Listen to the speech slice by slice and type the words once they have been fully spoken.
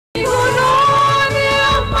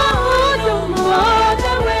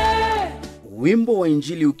Wimbo wa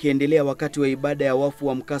Injili ukiendelea wakati wa ibada ya wafu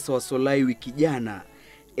wa mkasa wa Solai wiki jana,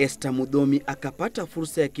 Esther Mudhomi akapata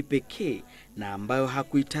fursa ya kipekee na ambayo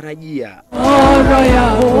hakuitarajia.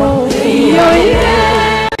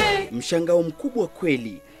 Mshangao mkubwa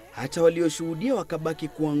kweli, hata walioshuhudia wakabaki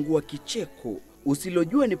kuangua kicheko.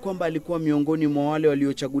 Usilojua ni kwamba alikuwa miongoni mwa wale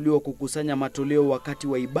waliochaguliwa kukusanya matoleo wakati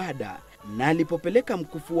wa ibada, na alipopeleka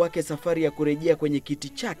mkufu wake safari ya kurejea kwenye kiti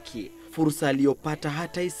chake, fursa aliyopata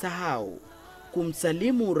hata isahau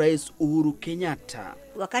kumsalimu Rais Uhuru Kenyatta.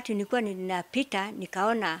 Wakati nilikuwa ninapita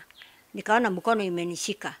nikaona mkono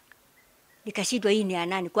imenishika. Nikashindwa hii ni ya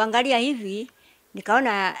nani? Kuangalia hivi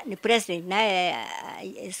nikaona ni president, naye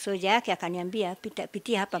soja yake akaniambia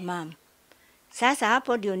pitia hapa mama. Sasa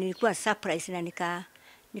hapo ndio nilikuwa surprise na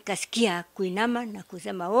nikasikia kuinama na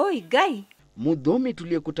kusema oi gai. Mudhomi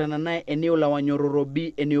tuliyekutana naye eneo la Wanyororo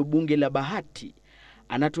B, eneo bunge la Bahati,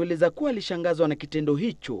 anatueleza kuwa alishangazwa na kitendo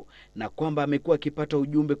hicho na kwamba amekuwa akipata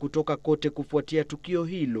ujumbe kutoka kote kufuatia tukio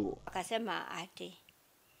hilo. Akasema ati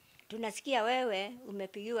tunasikia wewe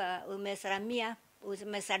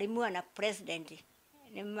umesalimiwa na president.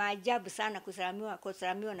 Ni maajabu sana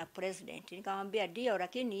kusalimiwa na president. Nikamwambia ndio,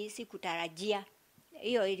 lakini sikutarajia.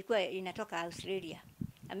 Hiyo ilikuwa inatoka Australia.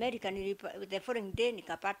 America the following day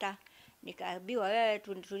nikaambiwa wewe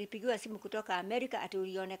tulipigiwa simu kutoka America ati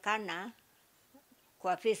ulionekana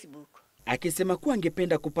kwa Facebook. Akisema kuwa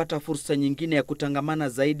angependa kupata fursa nyingine ya kutangamana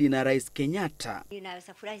zaidi na Rais Kenyatta.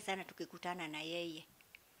 Ninaweza furahi sana tukikutana na yeye.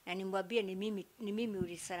 Na nimwambie ni mimi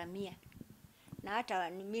ulisalamia. Na hata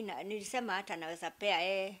nilisema hata naweza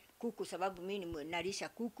pea kuku sababu mimi nalisha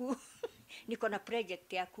kuku. Niko na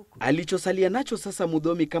project ya kuku. Alichosalia nacho sasa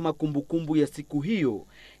Mudhomi kama kumbukumbu ya siku hiyo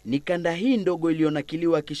ni kanda hii ndogo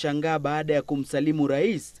iliyonakiliwa akishangaa baada ya kumsalimu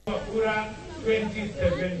rais. Furaha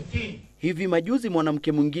 2017. Hivi majuzi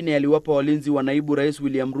mwanamke mwingine aliwapa walinzi wa naibu rais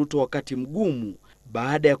William Ruto wakati mgumu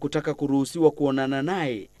baada ya kutaka kuruhusiwa kuonana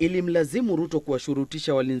naye. Ilimlazimu Ruto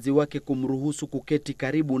kuwashurutisha walinzi wake kumruhusu kuketi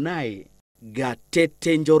karibu naye.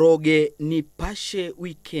 Gatete Njoroge, Nipashe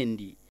Wikendi.